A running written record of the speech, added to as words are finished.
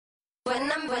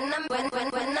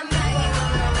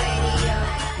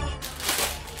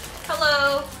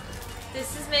Hello,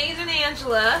 this is Megan and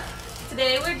Angela.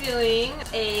 Today we're doing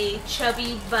a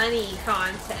Chubby Bunny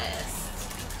contest.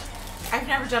 I've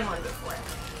never done one before.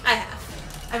 I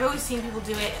have. I've always seen people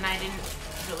do it and I didn't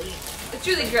really... It's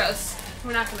really gross.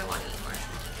 We're not going to want to eat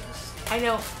marshmallows. I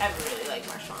know Evan really like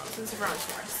marshmallows. It's everyone's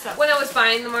worst. So. When I was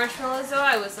buying the marshmallows though,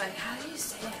 I was like, how do you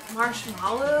say it?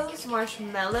 Marshmallows?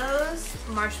 Marshmallows?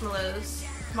 Marshmallows.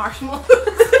 Marshmallows.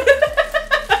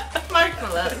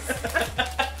 Marshmallows.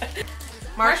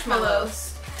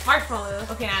 Marshmallows. Marshmallows.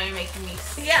 Okay, now you're making me...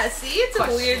 Yeah, see? It's a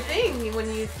weird it. thing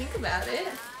when you think about it.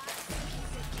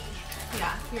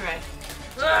 Yeah, you're right.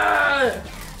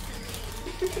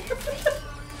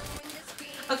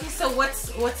 Okay, so what's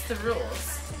the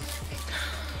rules?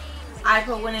 I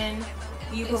put one in,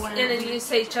 you put one in, and then you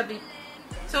say Chubby.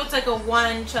 So it's like a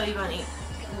one Chubby Bunny,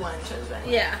 one Chubby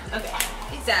Bunny. Yeah. Okay.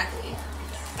 Exactly.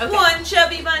 Okay. One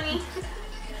Chubby Bunny.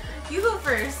 You go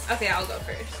first. Okay, I'll go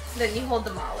first. Then you hold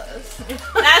the mallows.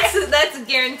 That's a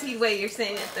guaranteed way you're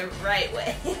saying it the right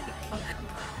way.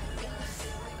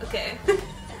 Okay.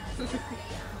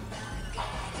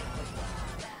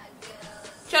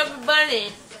 Chubby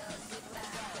Bunny.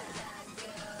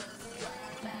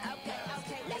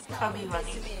 Chubby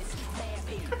Bunny.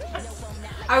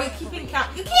 Are we keeping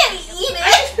count? You can't eat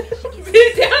it! Put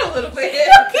it down a little bit.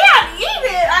 You can't eat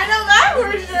it! I know that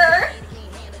for sure!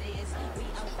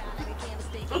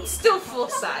 It's still full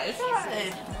size.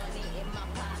 God.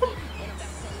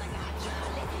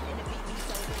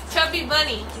 Chubby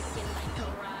Bunny.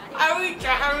 Are we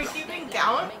keeping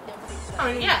count?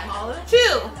 Yeah. 2.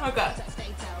 Okay.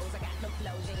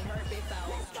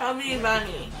 Chubby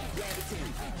Bunny.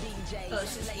 Oh,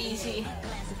 this is easy.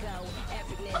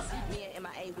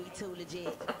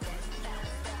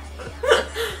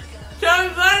 Chubby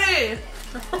Bunny!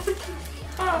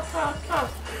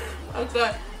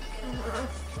 Okay.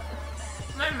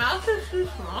 My mouth is too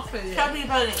small for this. Chubby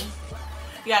Bunny.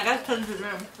 Yeah, I got tons of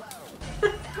room.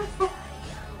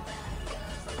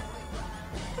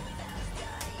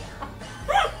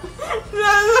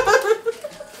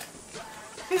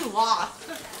 He lost.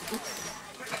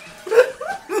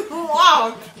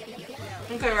 Wow.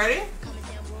 Okay, ready?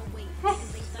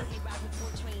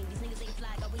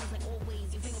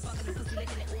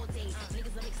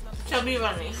 Chubby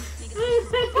Bunny.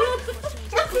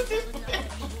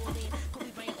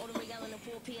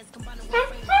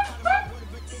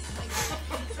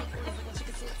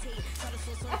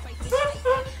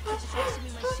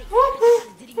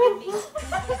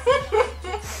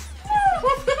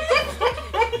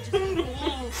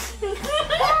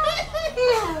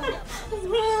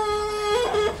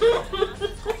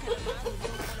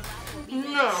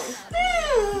 No.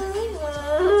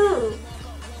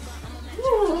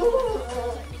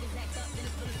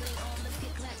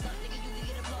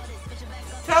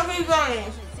 Chubby Bunny.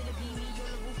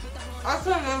 I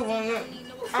said no one.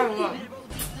 I don't know.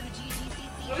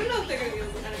 I don't know if they're going to be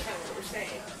able to understand what we're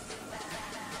saying.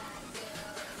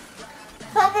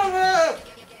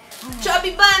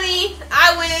 Chubby Bunny,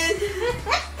 I win.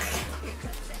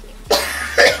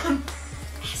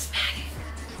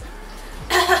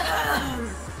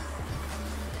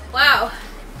 Wow.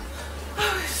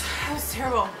 That was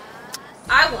terrible.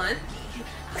 I won.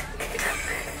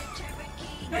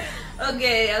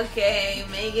 Okay,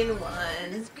 Megan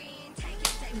won.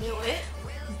 Knew it.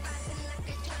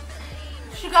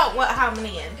 She got what? How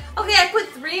many in? Okay, I put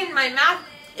 3 in my mouth.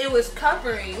 It was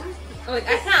covering. Like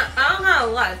I don't have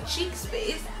a lot of cheek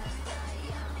space.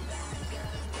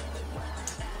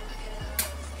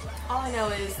 All I know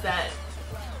is that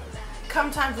come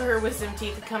time for her wisdom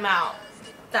teeth to come out,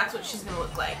 that's what she's gonna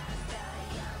look like.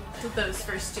 With those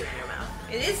first 2 in your mouth.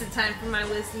 It is the time for my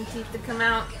wisdom teeth to come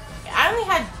out. I only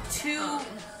had two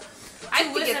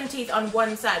wisdom teeth on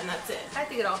one side and that's it. I have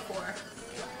to get all 4.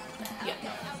 Yeah.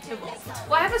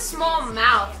 Well, I have a small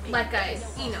mouth, like as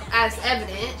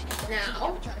evident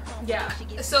now. Yeah.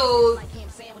 So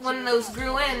when those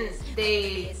grew in,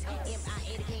 they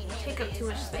take up too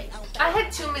much space. I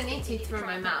had too many teeth for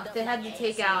my mouth. They had to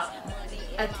take out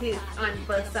a tooth on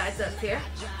both sides up here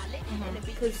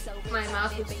because my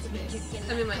mouth was too big.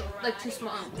 I mean, too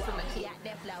small for my teeth.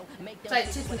 So I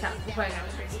had tooth and top before I got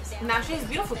my braces. Now she has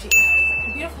beautiful teeth.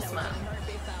 Beautiful smile.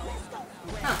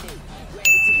 Huh.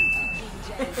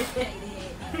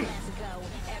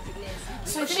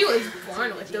 So she was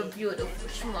born with a beautiful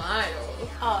smile.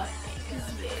 Oh,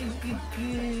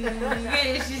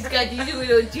 she's got these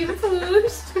little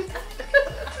dimples.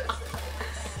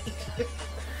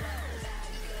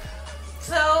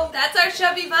 So that's our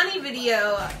Chubby Bunny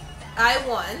video. I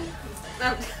won.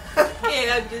 Okay,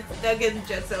 I'll get the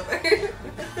jokes over.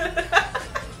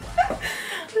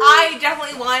 I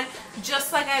definitely won,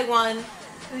 just like I won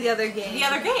the other game. The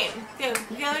other day.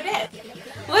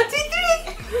 1, 2, 3.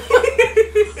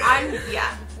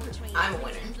 I'm a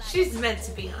winner. She's meant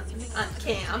to be on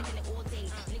cam.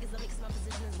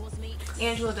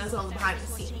 Angela does all the behind the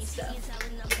scenes stuff.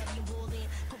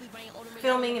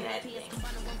 Filming and editing.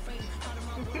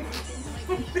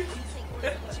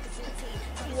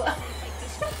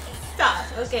 Stop.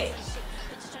 Okay.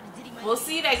 We'll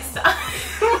see you next time.